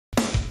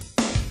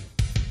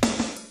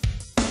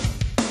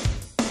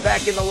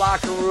back in the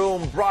locker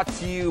room, brought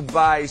to you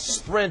by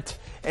Sprint.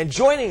 And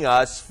joining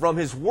us from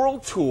his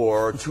world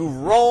tour to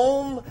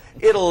Rome,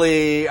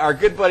 Italy, our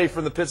good buddy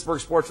from the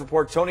Pittsburgh Sports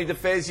Report, Tony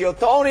DeFazio.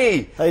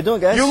 Tony! How you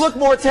doing, guys? You look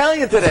more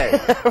Italian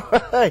today.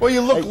 Right. Well, you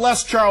look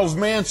less Charles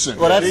Manson.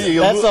 Well,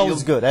 that's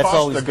always good. That's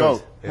always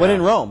good. Yeah. When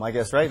in Rome, I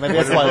guess, right? Maybe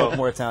that's why I look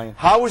more Italian.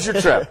 How was your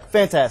trip?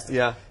 Fantastic.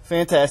 Yeah.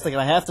 Fantastic.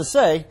 And I have to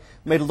say,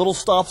 made a little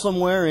stop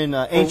somewhere in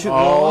ancient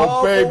Rome.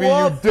 Oh, baby,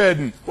 you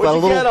didn't.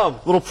 What'd you get him?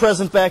 Little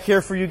present back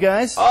here for you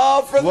guys.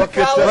 Oh, from the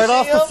Coliseum? Right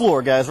off the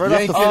floor, guys. Right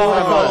off the floor of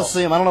the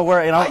Coliseum. I don't know where.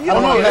 I don't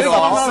know. It's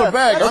not a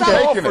bag. I'm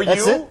taking for it.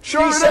 That's it?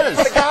 Sure, he said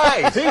for the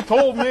guys. He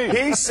told me.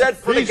 He said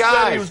for the He said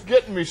guys. he was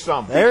getting me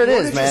something. There it What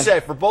is, did man. you say?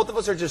 For both of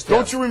us or just him?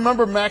 Don't you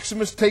remember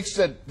Maximus takes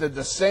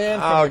the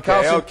sand from the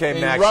Coliseum Okay, and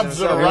he Maximus.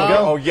 rubs it There we around? go.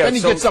 Oh, yeah. Then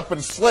he gets up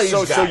and slays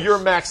So guys. you're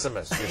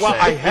Maximus. Well,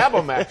 I have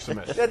a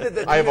Maximus.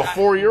 I have a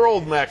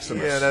 4-year-old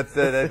Maximus. Yeah,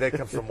 that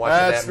comes from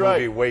watching That's that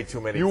movie way too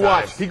many times. You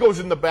watch. He goes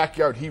in the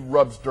backyard. He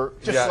rubs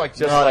dirt just like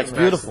that's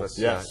beautiful. Maximus.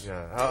 Yes.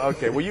 Yeah.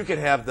 Okay. Well, you can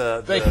have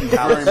the. Thank you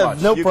very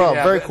much. No You problem. can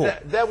have Very it. cool.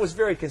 That was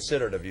very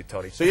considerate of you,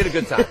 Tony. So you had a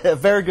good time. A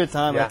very good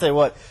time. Yeah. I'll tell you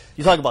what.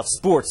 You talk about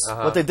sports.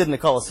 What they did in the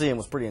Coliseum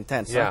was pretty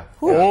intense. Yeah.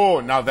 Huh? Oh,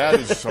 now that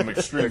is some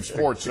extreme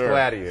sports there.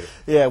 Gladiator.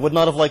 Yeah. Would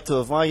not have liked to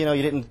have. Well, you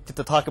didn't get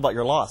to talk about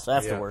your loss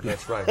afterward. Yeah,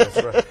 that's right.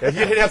 That's right.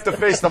 You didn't have to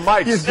face the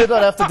mics. You did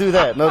not have to do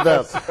that. No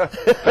doubt.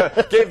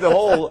 Gave the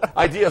whole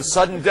idea of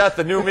sudden death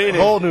a new meaning.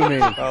 Whole new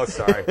meaning. Oh,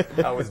 sorry.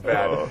 That was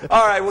bad.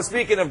 All right. Well,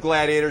 speaking of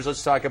gladiators,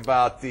 let's talk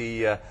about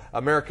the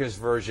America's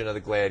version of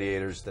the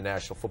Gladiators, the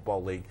National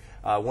Football League.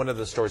 One of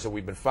the stories that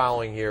we've been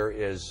following here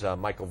is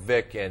Michael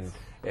Vick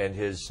and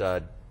his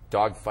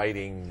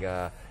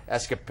dogfighting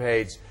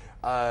escapades.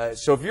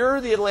 So if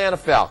you're the Atlanta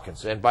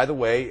Falcons, and by the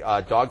way,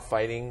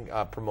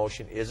 dogfighting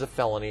promotion is a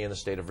felony in the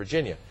state of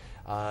Virginia,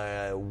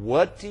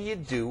 what do you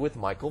do with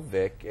Michael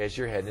Vick as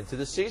you're heading into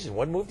the season?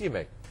 What move do you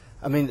make?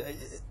 I mean,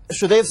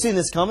 should they have seen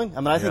this coming? I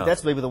mean, I think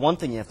that's maybe the one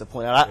thing you have to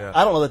point out.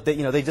 I don't know that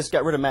they just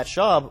got rid of Matt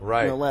Schaub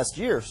last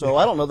year, so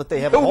I don't know that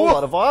they have a whole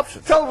lot of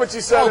options. Tell them what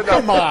you said. Oh,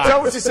 come on.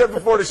 Tell what you said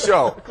before the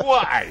show.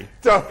 Why?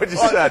 Tell them what you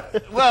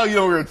said. Well,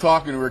 we were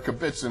talking, we were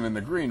kibitzing in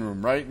the green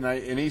room, right?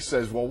 And he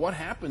says, well, what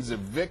happens if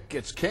Vic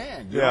gets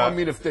canned? You know, I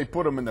mean, if they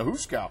put him in the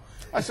Hooskow.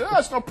 I said, oh,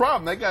 it's no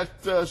problem. They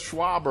got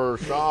Schwab or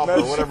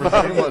whatever his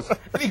name was.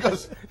 And he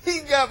goes,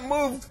 he got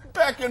moved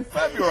back in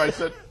February. I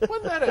said,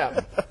 when did that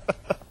happen?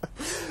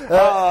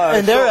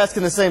 And they're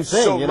asking the same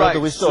thing, right. do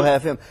we still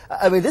have him?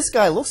 I mean, this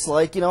guy looks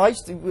like,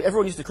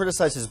 everyone used to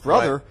criticize his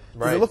brother.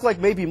 Right. It looked like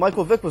maybe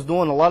Michael Vick was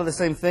doing a lot of the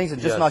same things and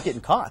just not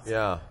getting caught.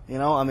 Yeah.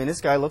 I mean,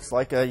 this guy looks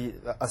like a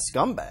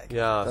scumbag.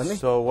 Yeah. Doesn't he?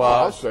 So,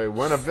 I'll say,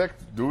 when a Vic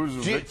does a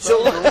Vic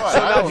so thing, or what?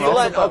 now, do you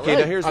let, okay,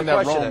 now here's the On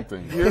that question. wrong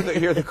thing.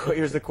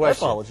 Here's the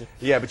question. Apology.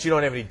 Yeah, but you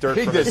don't have any dirt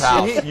He from did. his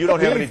house. You don't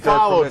have He any dirt from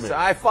followed his me. house.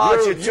 I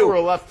followed you, too. You were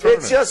a left turner.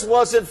 It just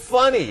wasn't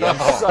funny.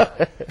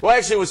 Well,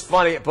 actually, it was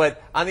funny,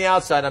 but on the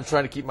outside, I'm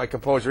trying to keep my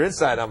composure.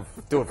 Inside, I'm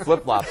doing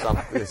flip-flops. I'm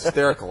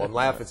hysterical. I'm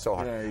laughing so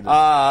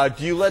hard.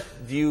 Do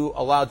you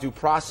allow due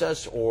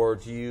process, or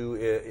do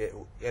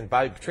you, and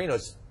Bobby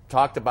Petrino's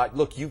talked about,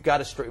 look, you've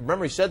got to,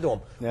 remember he said to him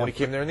when he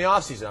came there in the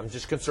offseason, I'm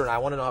just concerned, I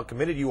want to know how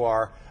committed you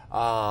are.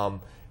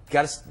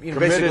 Got to,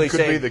 basically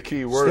could say, be the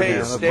key word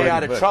here. Stay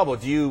out of trouble.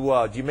 Do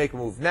you make a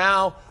move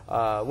now?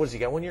 What does he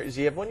got? 1 year? Does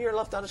he have 1 year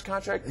left on his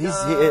contract? This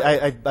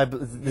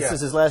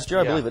is his last year,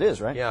 I believe it is,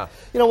 right? Yeah.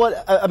 You know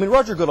what? I mean,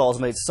 Roger Goodall has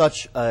made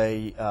such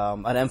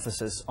an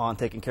emphasis on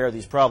taking care of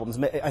these problems.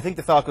 I think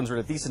the Falcons are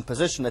in a decent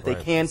position that they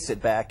can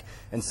sit back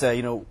and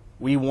say,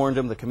 we warned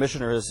him. The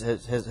commissioner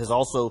has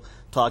also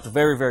talked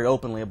very, very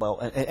openly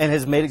about and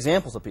has made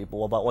examples of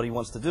people about what he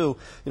wants to do,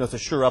 to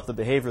shore up the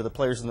behavior of the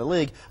players in the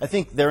league. I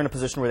think they're in a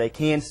position where they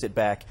can sit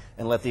back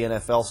and let the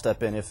NFL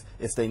step in if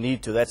they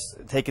need to. That's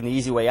taking the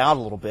easy way out a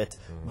little bit.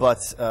 But,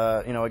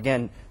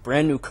 again,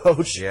 brand new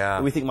coach.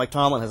 Yeah. We think Mike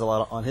Tomlin has a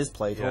lot on his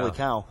plate. Yeah. Holy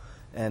cow.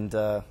 And,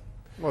 well,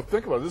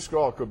 think about it. This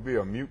all could be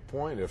a moot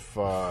point if,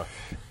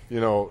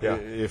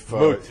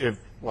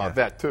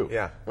 that too.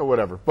 Yeah. Or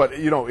whatever. But,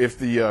 if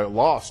the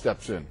law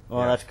steps in.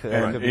 Well, that could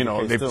be the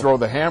case they too. throw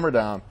the hammer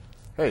down.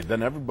 Hey,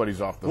 then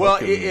everybody's off the Well,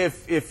 hook.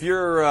 if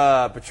you're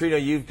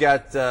Petrino, you've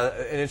got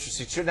an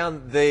interesting shit. Now,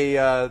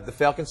 the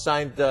Falcons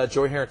signed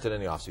Joey Harrington in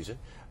the offseason.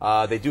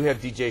 They do have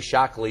DJ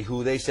Shockley,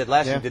 who they said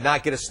last year did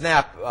not get a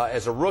snap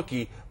as a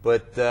rookie,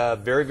 but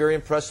very, very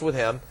impressed with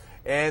him.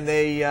 And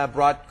they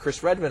brought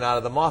Chris Redmond out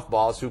of the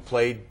Mothballs, who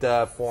played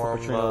for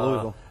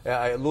Louisville.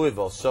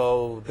 Louisville.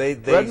 So they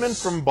Redmond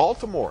from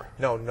Baltimore.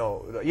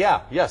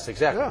 Yes,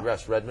 exactly. Yeah.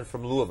 Yes, Redmond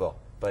from Louisville.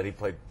 But he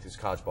played his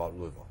college ball at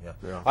Louisville. Yeah.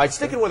 Yeah. All right,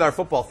 sticking with our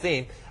football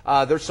theme,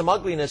 there's some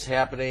ugliness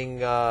happening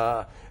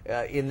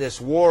in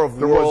this war of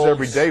There worlds. was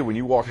every day when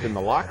you walked in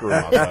the locker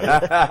room.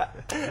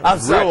 I'm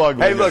sorry. Real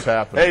ugly. Hey, look.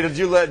 Happened. Hey, have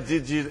you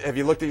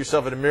looked at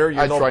yourself in the mirror?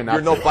 I try not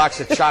You're no to. box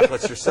of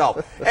chocolates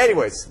yourself.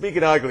 Anyway,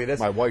 speaking of ugliness,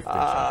 My wife thinks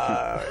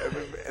I'm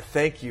cute.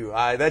 thank you.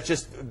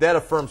 That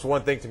affirms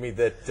one thing to me,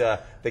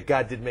 that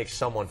God did make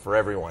someone for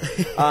everyone.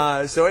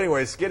 So,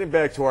 anyways, getting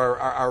back to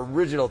our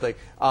original thing,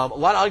 a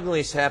lot of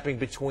ugliness happening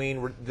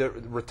between the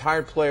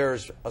Retired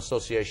Players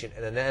Association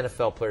and the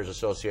NFL Players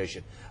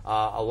Association.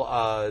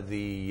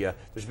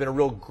 There's been a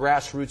real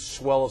grassroots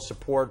swell of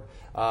support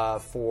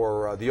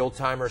for the old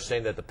timers,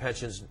 saying that the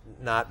pension's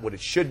not what it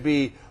should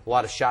be. A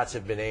lot of shots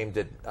have been aimed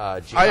at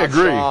Gene. I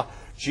agree. Upshaw.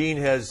 Gene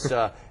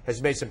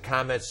has made some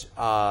comments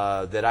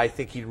that I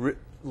think he'd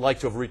like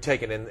to have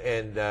retaken,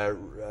 and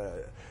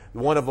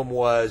one of them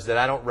was that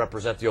I don't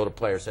represent the older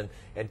players, and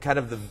kind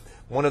of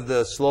one of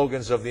the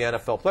slogans of the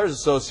NFL Players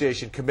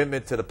Association,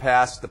 commitment to the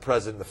past, the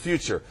present, and the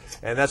future.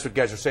 And that's what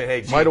guys are saying.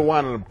 Hey, Gene, Might have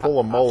wanted to pull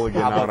a mulligan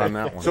out on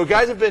that one. So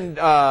guys have been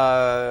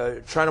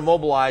trying to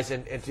mobilize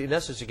and in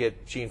essence to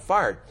get Gene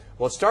fired.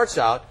 Well, it starts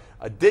out,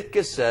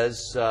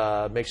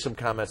 Ditka makes some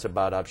comments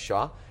about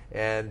Upshaw,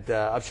 and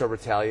Upshaw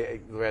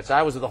retaliates.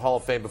 I was at the Hall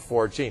of Fame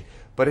before Gene.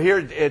 But here,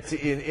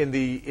 in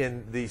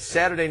the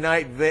Saturday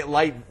Night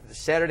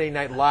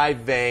Live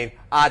vein,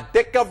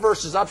 Ditka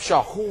versus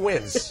Upshaw, who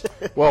wins?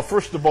 Well,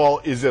 first of all,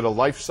 is it a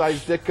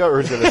life-size Ditka or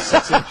is it a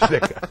 6-inch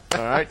Ditka?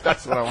 All right,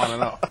 that's what I want to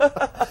know.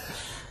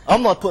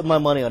 I'm not putting my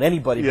money on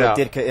anybody Yeah.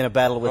 but Ditka in a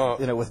battle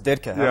with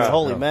Ditka. I mean,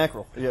 holy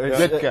mackerel.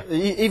 Ditka.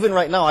 Even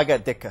right now, I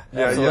got Ditka.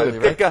 Absolutely,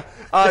 right?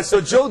 Ditka.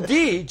 So Joe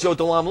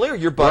DeLamielleure,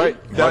 your buddy,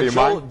 Right. Buddy of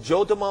mine.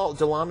 Joe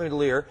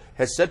DeLamielleure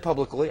has said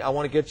publicly, I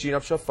want to get Gene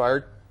Upshaw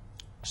fired.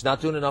 It's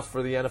not doing enough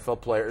for the NFL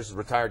players,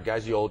 retired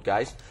guys, the old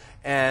guys.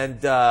 And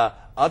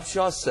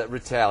Upshaw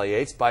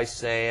retaliates by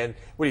saying,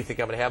 what do you think,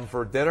 I'm going to have him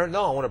for dinner?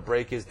 No, I want to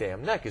break his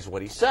damn neck, is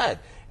what he said.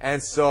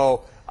 And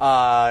so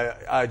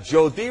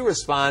Joe D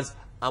responds,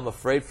 I'm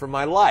afraid for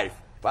my life.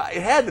 But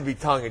it had to be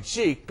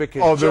tongue-in-cheek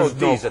because Joe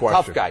D's a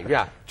tough guy.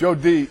 Yeah. Joe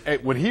D,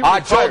 when he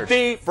retired, Joe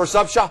D versus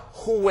Upshaw,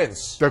 who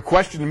wins? the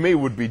question to me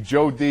would be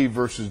Joe D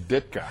versus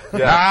Ditka.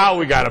 Yeah. Now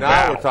we got a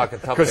battle. We're talking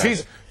tough Because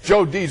guys.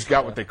 Joe D's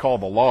got what they call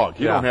the log.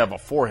 He don't have a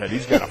 4-head.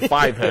 He's got a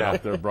 5-head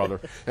out there, brother.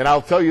 And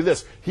I'll tell you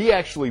this. He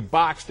actually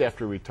boxed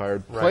after he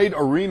retired, played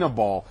arena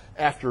ball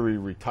after he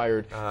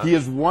retired. He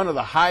is one of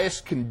the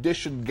highest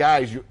conditioned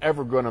guys you're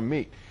ever going to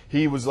meet.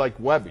 He was like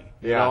Webby.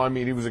 You know, I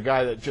mean, he was a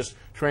guy that just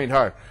trained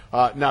hard.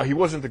 Now, he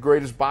wasn't the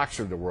greatest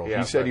boxer in the world.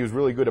 He said he was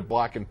really good at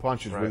blocking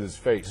punches with his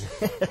face.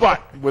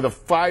 But with a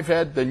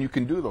 5-head, then you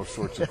can do those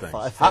sorts of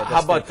things.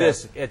 How about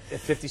this? At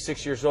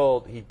 56 years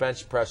old, he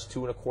bench pressed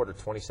 2 1/4,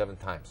 27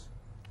 times.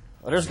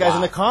 Well, there's guys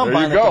in the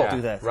combine There you that go. can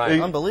do that.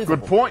 Right. Unbelievable.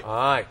 Good point. All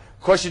right.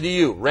 Question to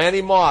you.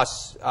 Randy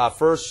Moss,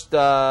 first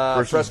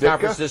press Ditka?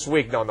 conference this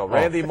week. No.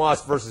 Randy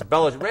Moss versus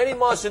Belichick. Randy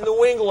Moss in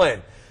New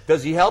England.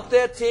 Does he help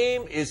that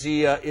team? Is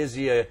he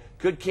a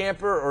good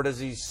camper, or does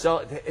he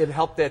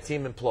help that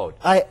team implode?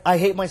 I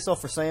hate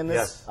myself for saying this.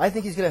 Yes. I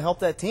think he's going to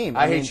help that team.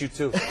 I hate you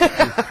too.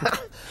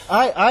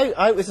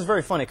 This is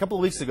very funny. A couple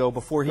of weeks ago,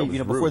 before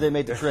they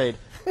made the trade,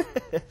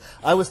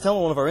 I was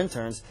telling one of our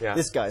interns,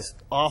 this guy's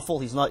awful.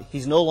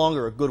 He's no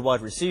longer a good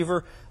wide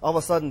receiver. All of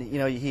a sudden,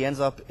 he ends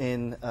up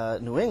in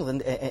New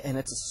England, and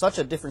it's such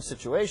a different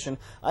situation.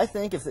 I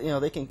think if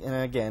they can,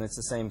 and again, it's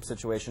the same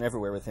situation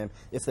everywhere with him.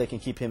 If they can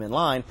keep him in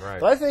line,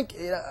 but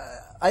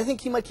I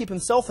think he might keep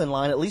himself in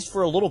line at least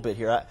for a little bit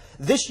here.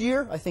 This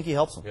year, I think he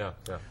helps him. Yeah.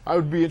 I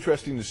would be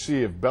interesting to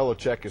see if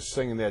Belichick is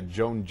singing that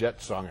Joan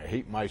Jett song, I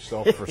Hate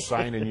Myself for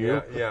Signing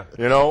You.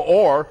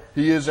 Or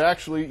he is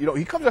actually,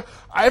 he comes up,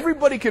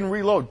 everybody can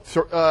reload.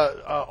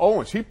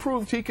 Owens, he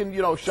proved he can,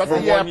 shut the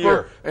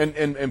yapper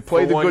and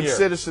play the good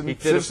citizen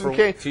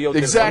game.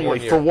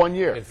 Exactly, for 1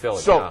 year. In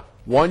Philly, so,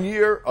 1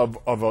 year of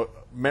a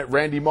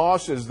Randy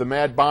Moss as the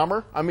Mad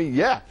Bomber. I mean,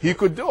 he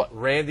could do it.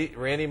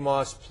 Randy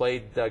Moss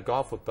played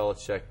golf with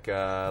Belichick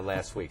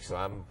last week, so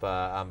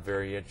I'm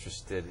very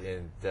interested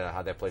in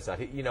how that plays out.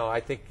 I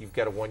think you've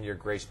got a 1 year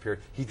grace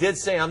period. He did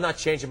say, I'm not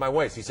changing my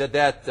ways. He said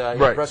that in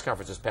a press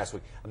conference this past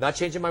week. I'm not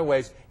changing my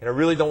ways, and I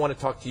really don't want to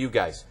talk to you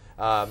guys,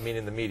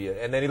 meaning the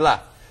media. And then he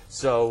left.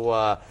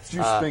 So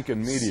you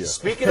thinking media.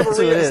 Speaking of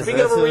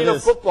arena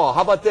football,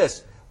 how about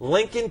this?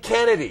 Lincoln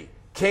Kennedy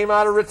came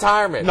out of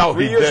retirement. No,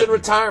 3 he years didn't. in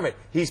retirement.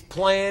 He's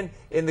playing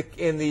in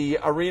the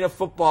Arena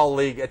Football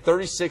League at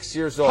 36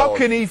 years old. How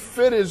can he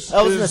fit his?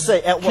 I was going to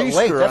say, at what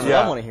weight? That's what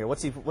I want to hear.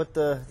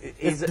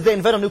 Did they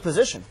invent a new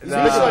position? He's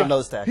like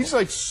nose tackle. He's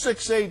like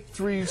 6'8",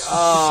 370.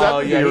 Oh,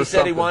 yeah. He said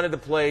something. he wanted to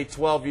play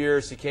 12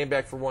 years. He came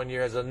back for 1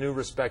 year. Has a new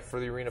respect for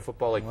the Arena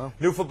Football League. Wow.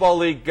 New Football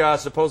League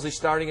supposedly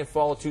starting in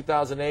fall of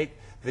 2008.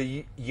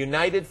 The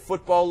United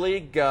Football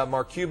League.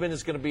 Mark Cuban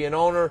is going to be an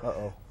owner.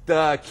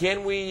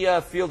 Can we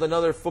field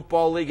another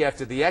football league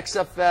after the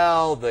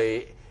XFL,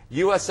 the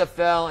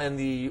USFL and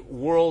the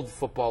World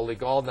Football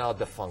League all now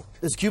defunct.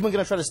 Is Cuban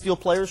going to try to steal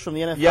players from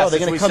the NFL? Yes, Are they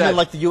going to come in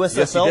like the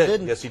USFL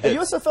did? Yes, he did.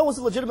 The USFL was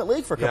a legitimate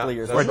league for a couple of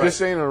years. Like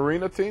this ain't an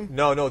arena team?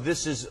 No,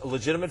 this is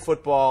legitimate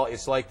football.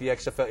 It's like the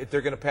XFL.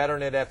 They're going to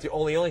pattern it after.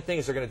 Only thing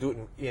is they're going to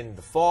do it in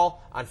the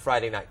fall on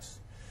Friday nights.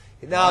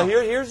 Now,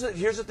 here's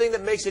the thing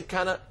that makes it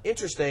kind of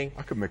interesting.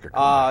 I could make a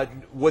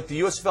comeback. What the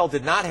USFL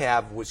did not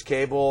have was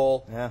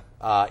cable,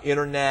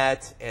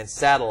 internet, and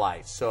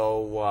satellite.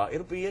 So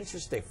it'll be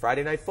interesting.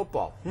 Friday night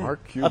football.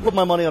 Mark Cuban. I put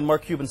my money on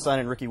Mark Cuban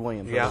signing Ricky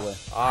Williams. Yeah. By the way.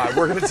 All right,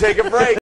 we're going to take a break.